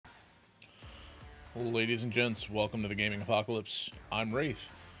Ladies and gents, welcome to the Gaming Apocalypse. I'm Wraith,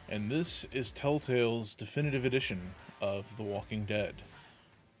 and this is Telltale's definitive edition of The Walking Dead.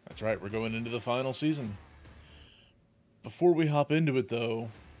 That's right, we're going into the final season. Before we hop into it, though,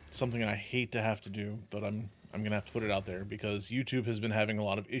 something I hate to have to do, but I'm gonna have to put it out there because YouTube has been having a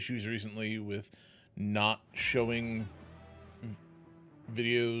lot of issues recently with not showing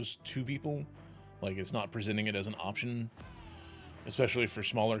videos to people. Like, it's not presenting it as an option, especially for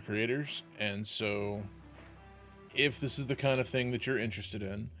smaller creators. And so if this is the kind of thing that you're interested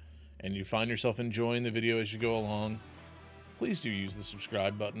in and you find yourself enjoying the video as you go along, please do use the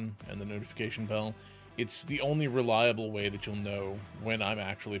subscribe button and the notification bell. It's the only reliable way that you'll know when I'm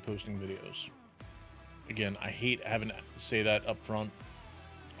actually posting videos. Again, I hate having to say that up front.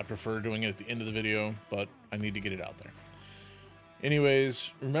 I prefer doing it at the end of the video, but I need to get it out there.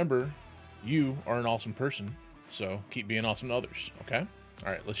 Anyways, remember, you are an awesome person. So keep being awesome to others, okay?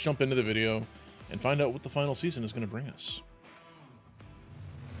 All right, let's jump into the video and find out what the final season is going to bring us.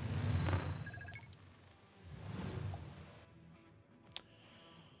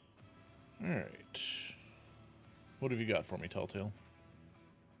 All right. What have you got for me, Telltale?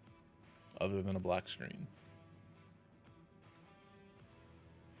 Other than a black screen.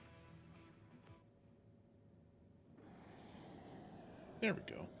 There we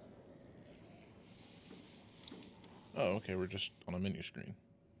go. Oh, okay, we're just on a menu screen.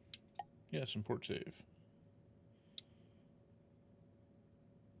 Yes, import save.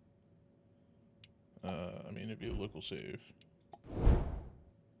 I mean, it'd be a local save.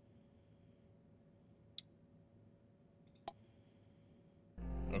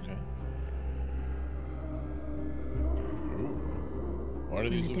 Okay. Ooh. Why do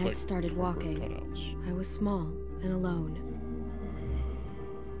these look When the dead like started walking, cutouts? I was small and alone.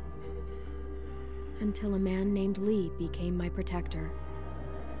 Until a man named Lee became my protector.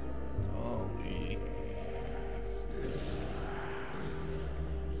 Oh, Lee.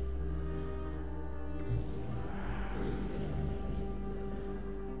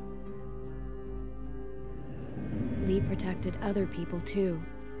 Lee protected other people too,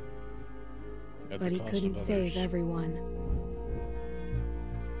 At but the he cost couldn't of save others. everyone.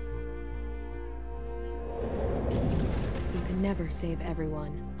 You can never save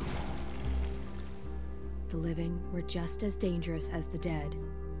everyone. The living were just as dangerous as the dead.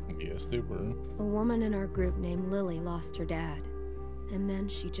 Yes, they were. A woman in our group named Lily lost her dad, and then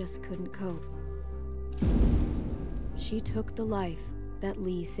she just couldn't cope. She took the life that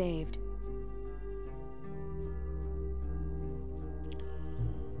Lee saved.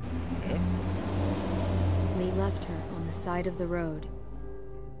 Yep. Lee left her on the side of the road.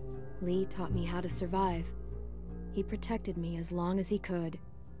 Lee taught me how to survive. He protected me as long as he could,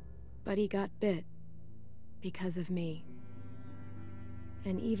 but he got bit because of me.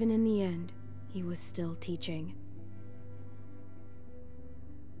 And even in the end, he was still teaching.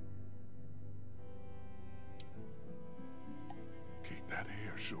 Keep that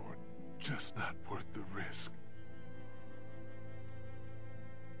hair short. Just not worth the risk.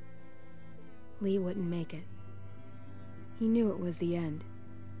 Lee wouldn't make it. He knew it was the end.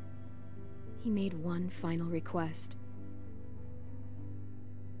 He made one final request.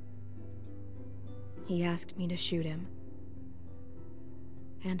 He asked me to shoot him.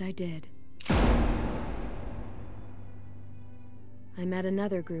 And I did. I met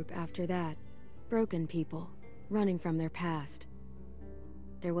another group after that. Broken people, running from their past.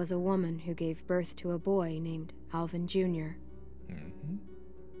 There was a woman who gave birth to a boy named Alvin Jr.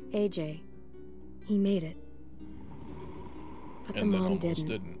 AJ. He made it. But the And then mom almost didn't.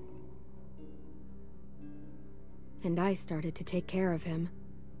 didn't. And I started to take care of him.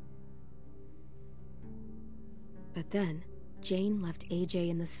 But then, Jane left AJ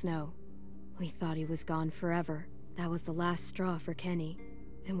in the snow. We thought he was gone forever. That was the last straw for Kenny.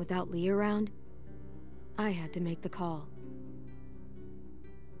 And without Lee around, I had to make the call.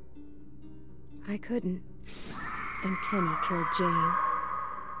 I couldn't. And Kenny killed Jane.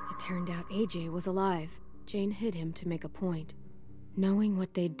 It turned out AJ was alive. Jane hid him to make a point. Knowing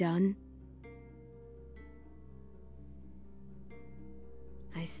what they'd done,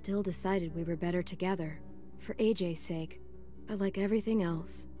 I still decided we were better together, for AJ's sake, but like everything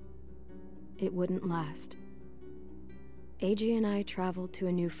else, it wouldn't last. AJ and I traveled to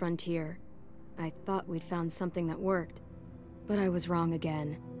a new frontier. I thought we'd found something that worked, but I was wrong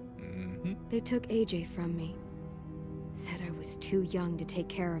again. They took AJ from me, said I was too young to take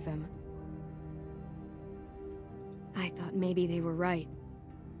care of him. I thought maybe they were right.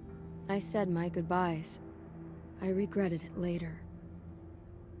 I said my goodbyes. I regretted it later.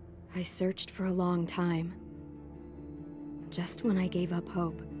 I searched for a long time. Just when I gave up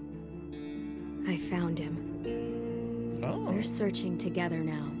hope, I found him. Oh. We're searching together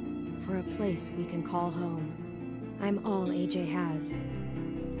now for a place we can call home. I'm all AJ has.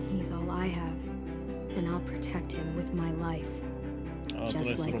 He's all I have, and I'll protect him with my life. Oh, it's Just a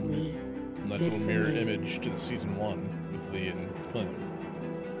nice like little, Lee nice did little for mirror me. image to the season 1 with Lee and Clem.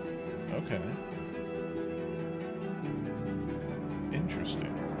 Okay. Interesting.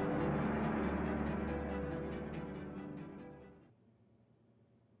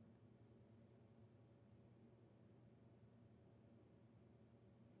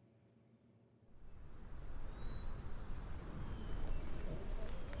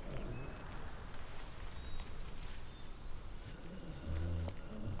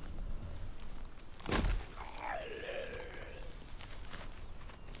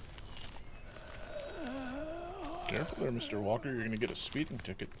 Careful there, Mr. Walker. You're going to get a speeding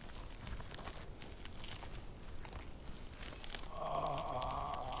ticket.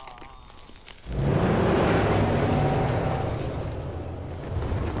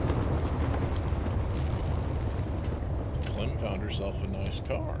 Clem found herself a nice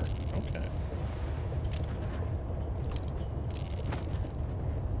car. Okay.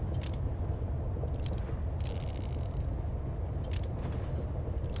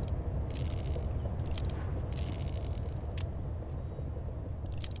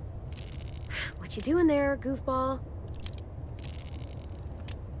 What you doing there, goofball?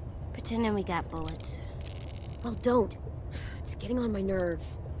 Pretending we got bullets. Well, don't. It's getting on my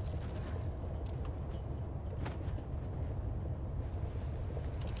nerves.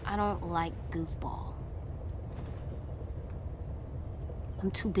 I don't like goofball.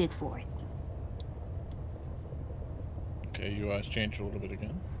 I'm too big for it. Okay, you eyes changed a little bit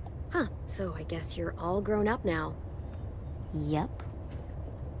again. Huh, so I guess you're all grown up now. Yep.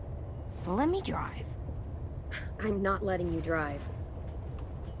 Let me drive. I'm not letting you drive.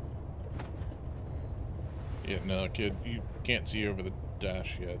 Yeah, no, kid, you can't see over the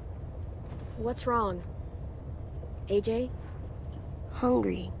dash yet. What's wrong? AJ?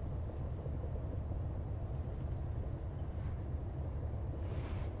 Hungry.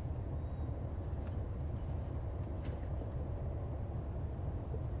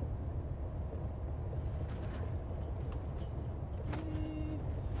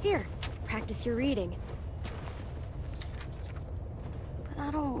 Here, practice your reading. But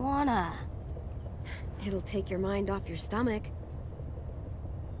I don't wanna. It'll take your mind off your stomach.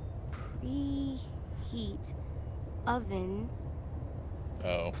 Preheat oven.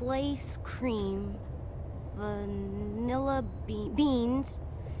 Oh. Place cream, vanilla beans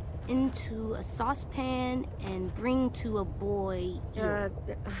into a saucepan and bring to a boil.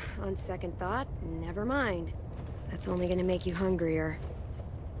 On second thought, never mind. That's only gonna make you hungrier.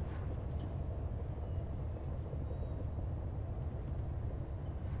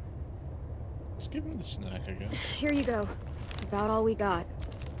 Just give him the snack, I guess. Here you go. About all we got.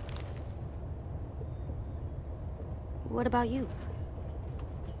 What about you?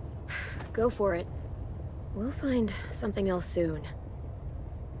 Go for it. We'll find something else soon.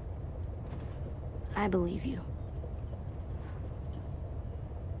 I believe you.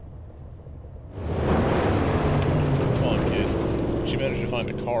 Come on, kid. She managed to find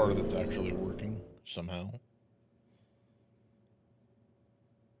a car that's actually working, somehow.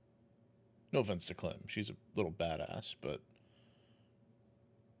 No offense to Clem. She's a little badass, but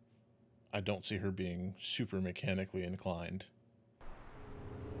I don't see her being super mechanically inclined.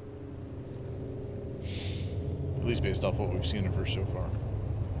 At least based off what we've seen of her so far.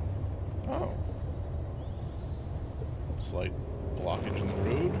 Oh. Slight blockage in the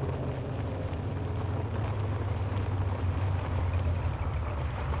road.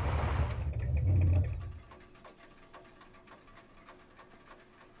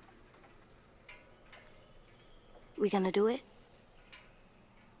 We gonna do it?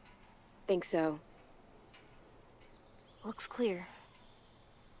 Think so. Looks clear.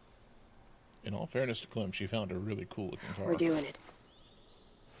 In all fairness to Clem, she found a really cool looking car. We're doing it.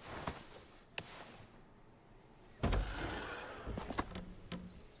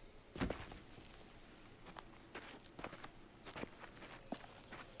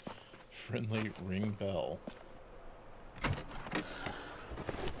 Friendly ring bell.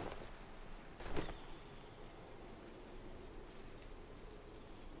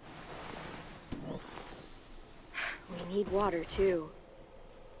 We need water, too.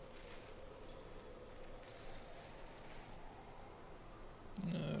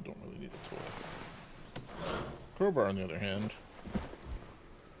 I don't really need a toy. Crowbar, on the other hand.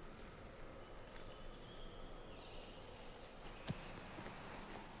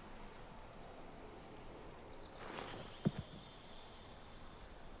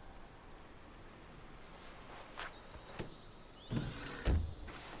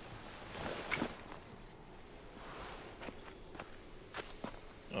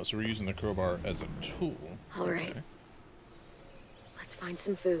 so we're using the crowbar as a tool. All right. Let's find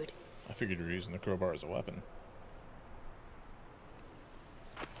some food. I figured you were using the crowbar as a weapon.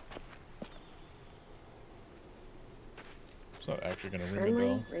 It's not actually going to ring the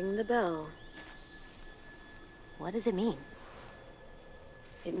bell. Ring the bell. What does it mean?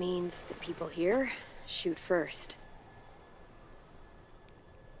 It means the people here shoot first.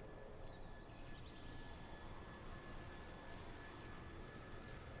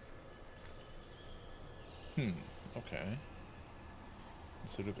 Okay.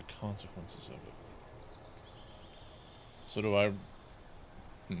 Consider the consequences of it. So do I...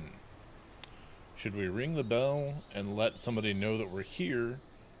 Should we ring the bell and let somebody know that we're here,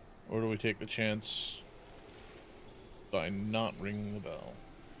 or do we take the chance by not ringing the bell?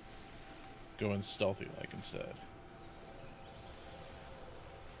 Going stealthy-like instead.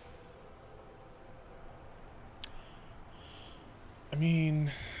 I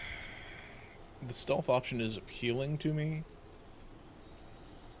mean... The stealth option is appealing to me,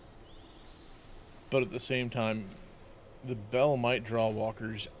 but at the same time, the bell might draw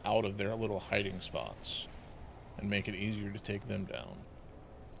walkers out of their little hiding spots and make it easier to take them down.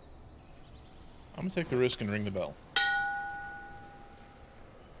 I'm gonna take the risk and ring the bell,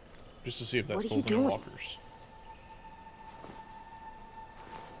 just to see if that pulls any walkers.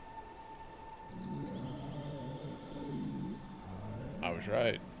 I was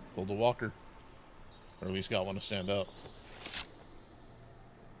right. Pulled a walker. Or at least got one to stand up.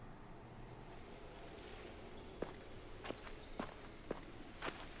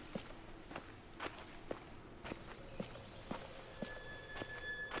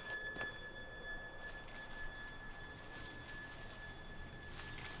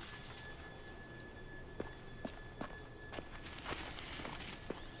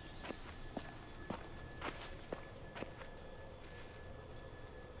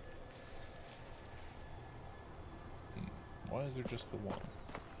 Why is there just the one?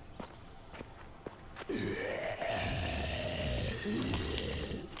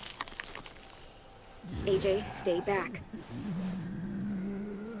 AJ, stay back.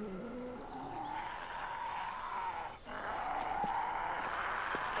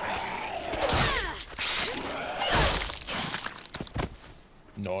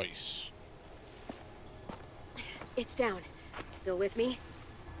 Nice. It's down. Still with me?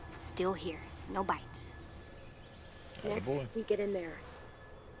 Still here. No bites. Next, Attaboy. we get in there.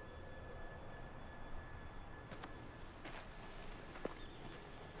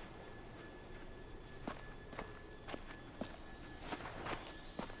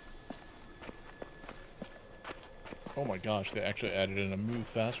 Oh my gosh, they actually added in a move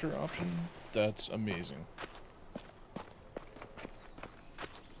faster option? That's amazing.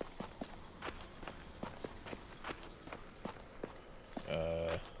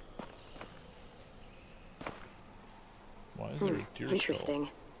 Why is there a deer Interesting.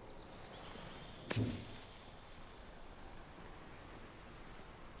 skull?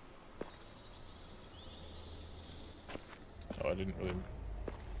 Oh, I didn't really...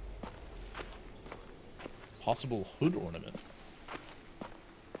 Possible hood ornament.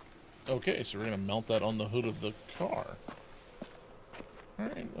 Okay, so we're gonna mount that on the hood of the car.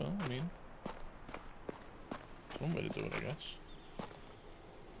 Alright, well, I mean... That's one way to do it, I guess.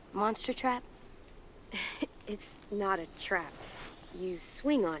 Monster trap? It's not a trap. You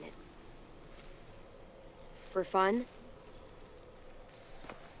swing on it. For fun.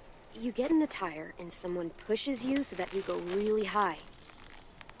 You get in the tire and someone pushes you so that you go really high.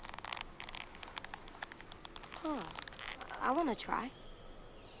 Huh. I want to try.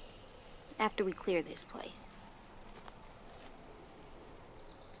 After we clear this place.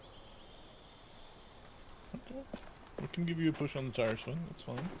 Okay. We can give you a push on the tire swing, that's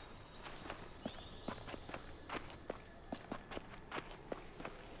fine.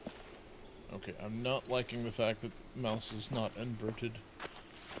 Okay, I'm not liking the fact that the mouse is not inverted.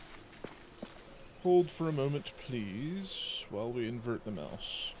 Hold for a moment, please, while we invert the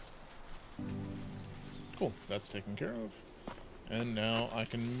mouse. Cool, that's taken care of. And now I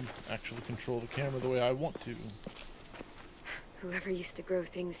can actually control the camera the way I want to. Whoever used to grow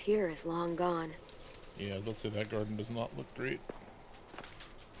things here is long gone. Yeah, they'll say that garden does not look great.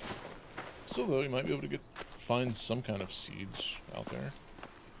 Still though, you might be able to find some kind of seeds out there.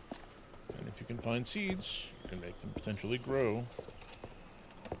 And if you can find seeds, you can make them potentially grow.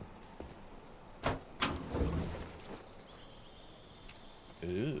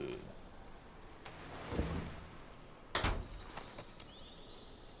 Ew.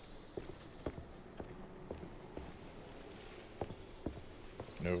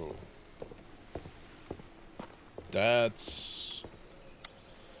 No. That's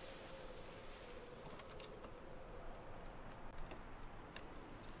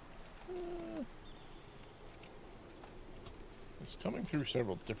It's coming through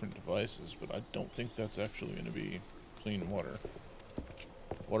several different devices, but I don't think that's actually going to be clean water.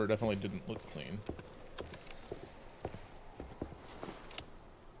 Water definitely didn't look clean.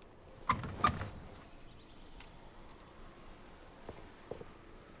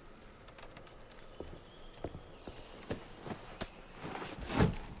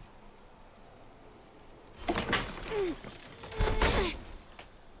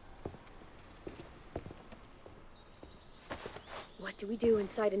 What do we do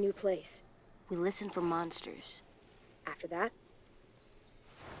inside a new place? We listen for monsters. After that?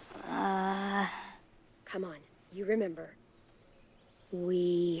 Come on, you remember.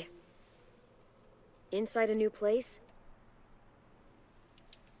 Inside a new place,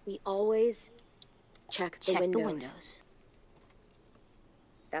 we always check the windows.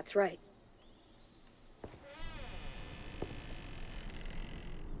 That's right.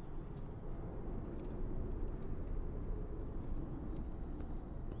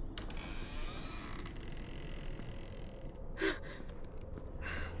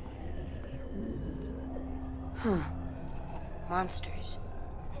 Huh. Monsters.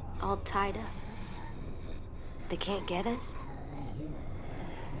 All tied up. They can't get us?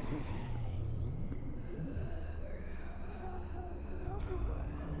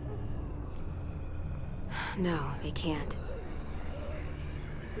 No, they can't.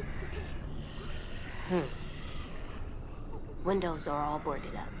 Windows are all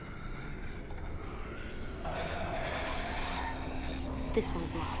boarded up. This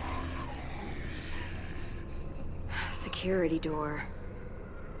one's locked. Security door.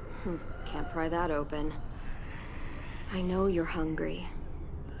 Can't pry that open. I know you're hungry.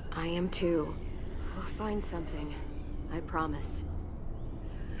 I am too. We'll find something. I promise.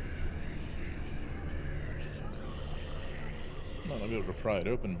 I'm not gonna be able to pry it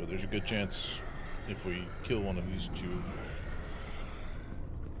open, but there's a good chance if we kill one of these two.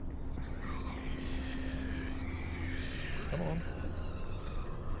 Come on.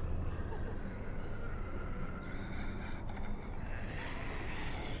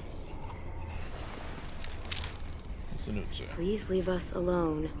 What's the note say? Please leave us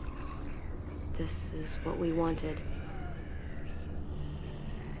alone. This is what we wanted.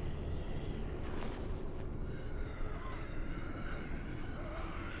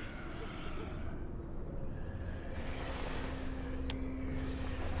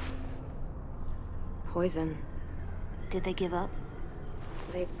 Poison. Did they give up?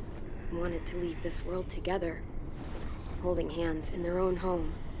 They wanted to leave this world together, holding hands in their own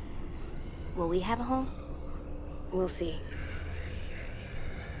home. Will we have a home? We'll see.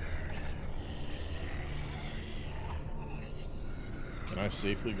 Can I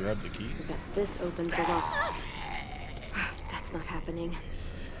safely grab the key? I bet this opens the lock. That's not happening.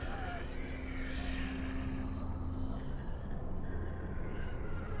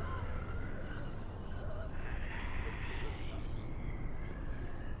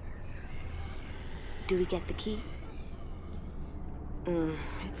 Do we get the key?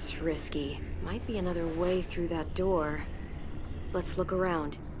 It's risky. Might be another way through that door. Let's look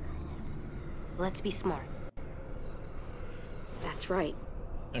around. Let's be smart. That's right.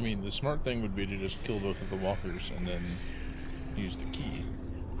 I mean, the smart thing would be to just kill both of the walkers and then use the key.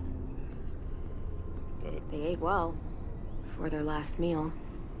 But They ate well for their last meal.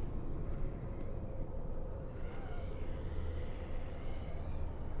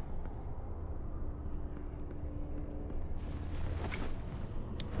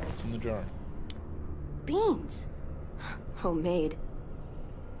 what's in the jar? Beans. Homemade.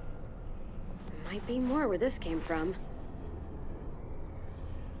 Might be more where this came from.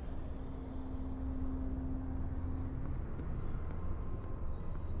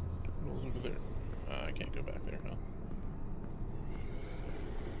 What's over there? I can't go back there now.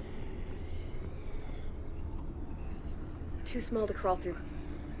 Too small to crawl through.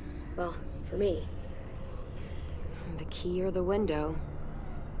 Well, for me. The key or the window.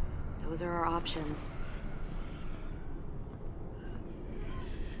 Those are our options.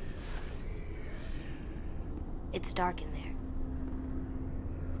 It's dark in there.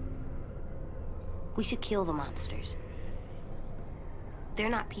 We should kill the monsters. They're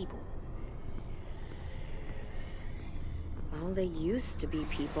not people. Well, they used to be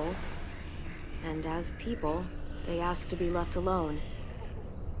people. And as people, they asked to be left alone.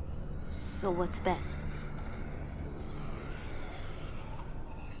 So what's best?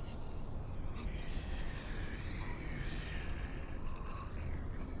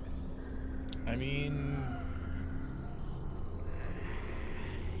 I mean...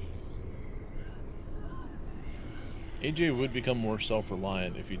 AJ would become more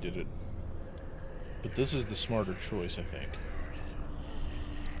self-reliant if he did it. But this is the smarter choice, I think.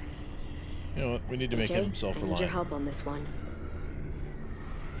 You know what? We need to make AJ, him I self-reliant. need your help on this one.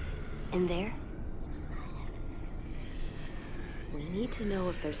 In there? We need to know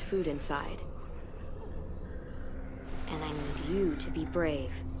if there's food inside. And I need you to be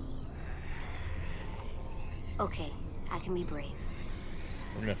brave. Okay, I can be brave.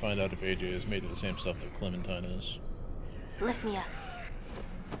 We're gonna find out if AJ is made of the same stuff that Clementine is. Lift me up.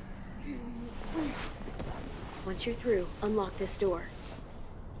 Once you're through, unlock this door.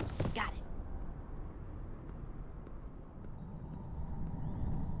 Got it.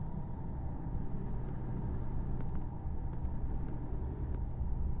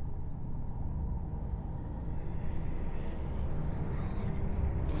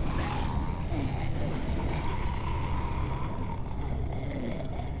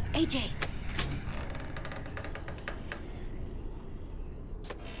 AJ!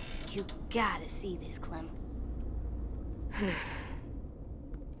 You gotta see this, Clem.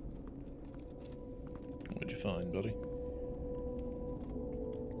 What'd you find, buddy?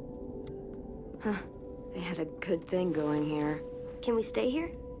 Huh. They had a good thing going here. Can we stay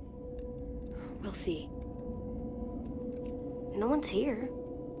here? We'll see. No one's here.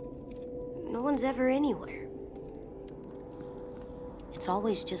 No one's ever anywhere. It's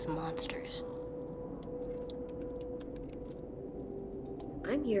always just monsters.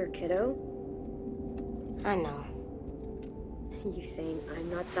 I'm here, kiddo. I know. You saying I'm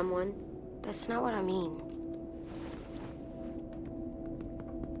not someone? That's not what I mean.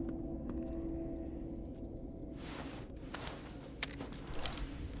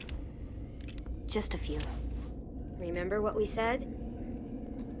 Just a few. Remember what we said?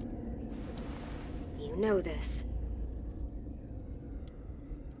 You know this.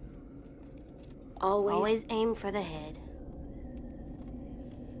 Always aim for the head.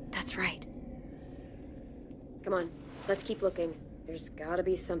 That's right. Come on, let's keep looking. There's gotta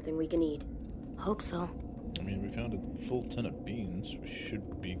be something we can eat. Hope so. I mean, we found a full tin of beans. We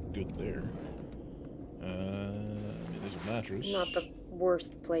should be good there. I mean, there's a mattress. Not the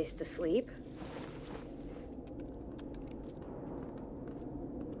worst place to sleep.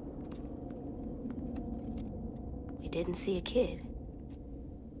 We didn't see a kid.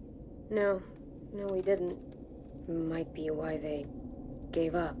 No, we didn't. Might be why they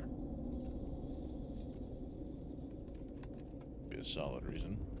gave up. Be a solid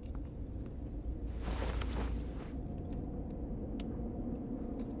reason.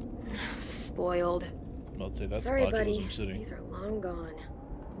 Spoiled. I'd say that's Sorry, buddy. botulism city. These are long gone.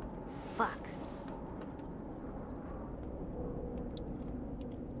 Fuck.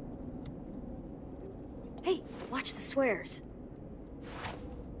 Hey, watch the swears.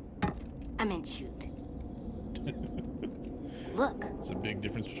 I meant shoot. Look. There's a big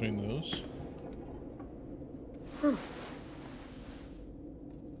difference between those. Huh.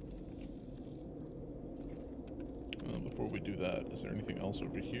 Before we do that, is there anything else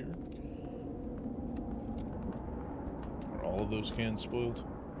over here? Are all of those cans spoiled?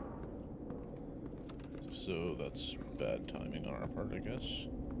 So that's bad timing on our part, I guess.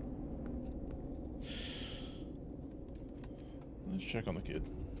 Let's check on the kid.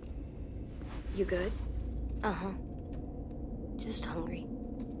 You good? Uh-huh. Just hungry.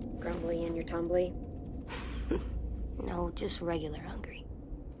 Grumbly in your tumbly? No, just regular hungry.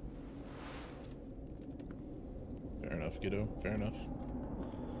 Fair enough, kiddo. Fair enough.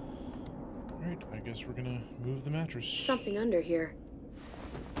 Alright, I guess we're gonna move the mattress. Something under here.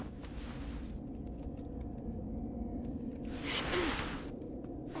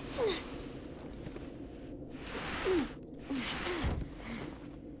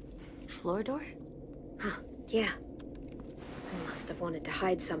 Floor door? Huh, yeah. I must have wanted to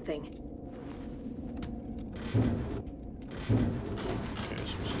hide something. Okay,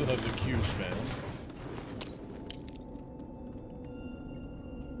 so we still have the Q span.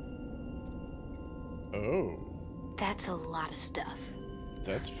 Oh. That's a lot of stuff.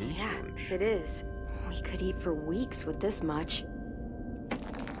 That's food Yeah, storage. it is. We could eat for weeks with this much.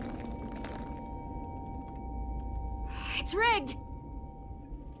 It's rigged!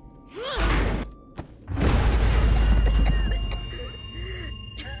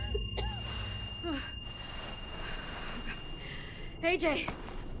 AJ!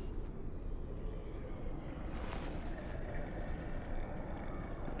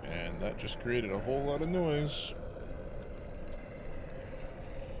 And that just created a whole lot of noise.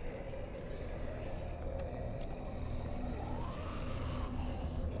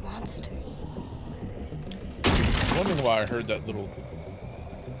 Monsters. I'm wondering why I heard that little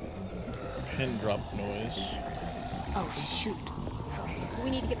pin drop noise. Oh, shoot. We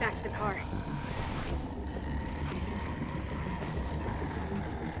need to get back to the car.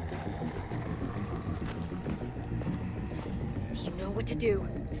 know what to do.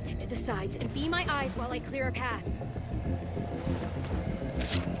 Stick to the sides and be my eyes while I clear a path.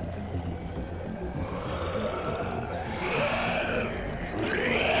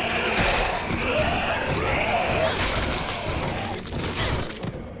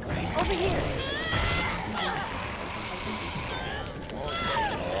 Over here.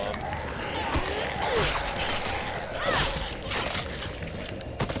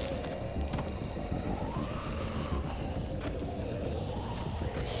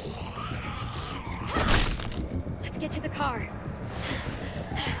 Let's get to the car.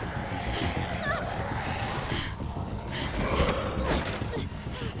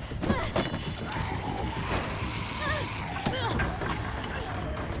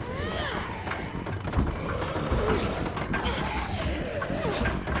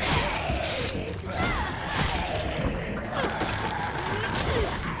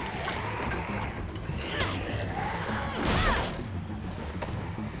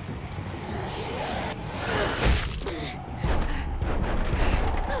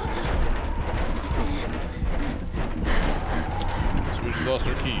 Lost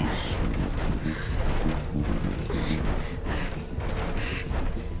our keys.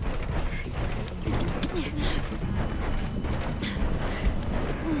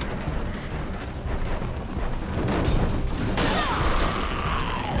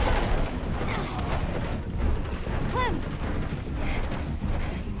 Clem!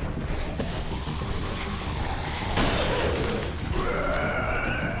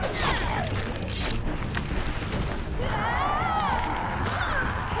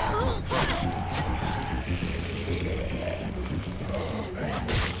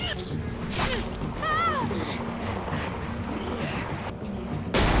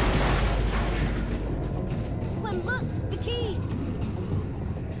 Clem, look! The keys!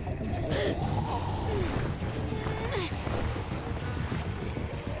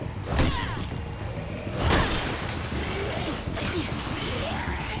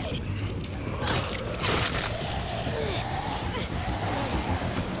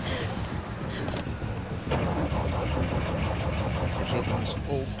 Let's hoping this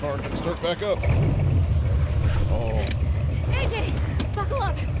old car can start back up. Oh, AJ! Buckle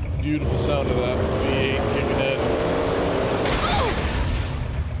up! beautiful sound of that V8 kicking in.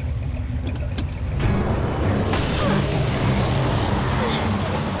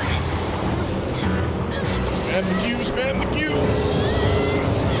 Spam the Q, spam the Q!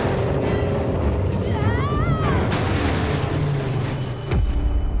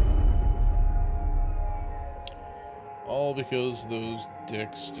 All because those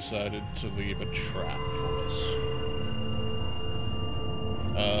dicks decided to leave a trap for us.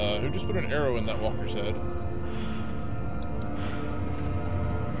 Who just put an arrow in that walker's head?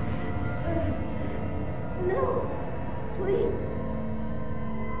 No, please.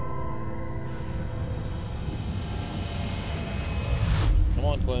 Come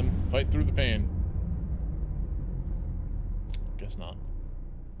on, Clem. Fight through the pain. Guess not.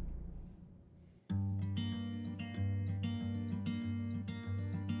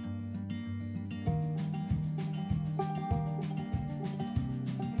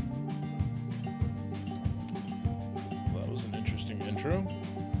 That was an interesting intro.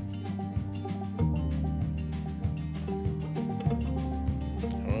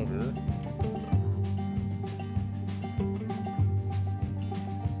 However,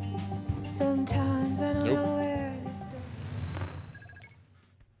 Sometimes I don't Nope. know where to start.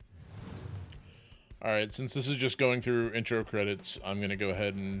 alright, since this is just going through intro credits, I'm going to go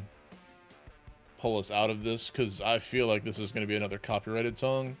ahead and pull us out of this, because I feel like this is going to be another copyrighted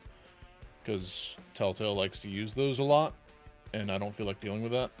song, because Telltale likes to use those a lot, and I don't feel like dealing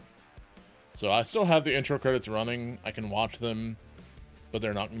with that. So I still have the intro credits running, I can watch them, but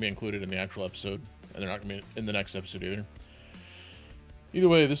they're not going to be included in the actual episode, and they're not going to be in the next episode either. Either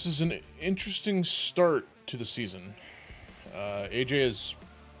way, this is an interesting start to the season. AJ is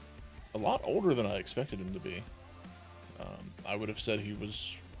a lot older than I expected him to be. I would have said he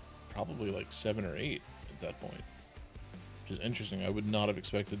was probably like 7 or 8 at that point. Which is interesting. I would not have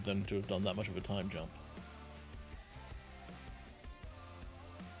expected them to have done that much of a time jump.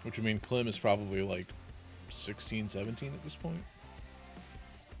 Which would mean Clem is probably like 16, 17 at this point.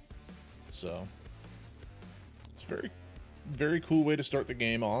 So, it's very cool way to start the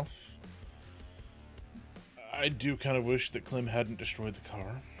game off. I do kind of wish that Clem hadn't destroyed the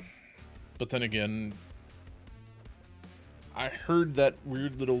car. But then again, I heard that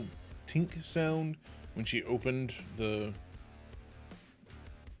weird little tink sound when she opened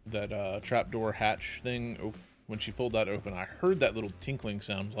that trapdoor hatch thing. When she pulled that open, I heard that little tinkling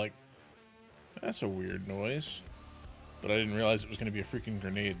sound. Like, that's a weird noise. but I didn't realize it was going to be a freaking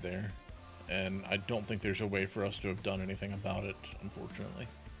grenade there. And I don't think there's a way for us to have done anything about it, unfortunately.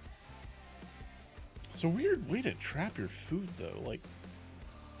 It's a weird way to trap your food, though. Like,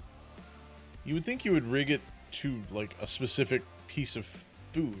 you would think you would rig it to, like, a specific piece of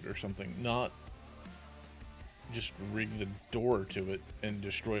food or something, not just rig the door to it and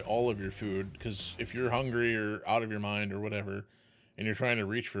destroy all of your food. Because if you're hungry or out of your mind or whatever, and you're trying to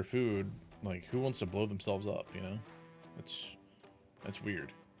reach for food, like, who wants to blow themselves up, you know? That's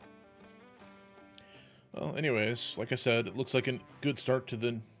weird. Well, anyways, like I said, it looks like a good start to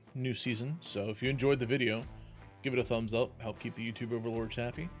the new season. So if you enjoyed the video, give it a thumbs up, help keep the YouTube overlords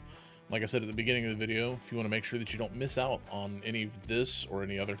happy. Like I said at the beginning of the video, if you want to make sure that you don't miss out on any of this or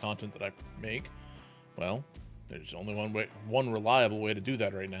any other content that I make, well, there's only one reliable way to do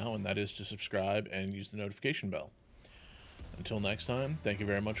that right now, and that is to subscribe and use the notification bell. Until next time, thank you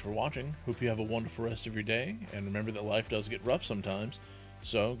very much for watching. Hope you have a wonderful rest of your day, and remember that life does get rough sometimes.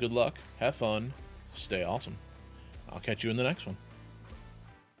 So, good luck, have fun, stay awesome. I'll catch you in the next one.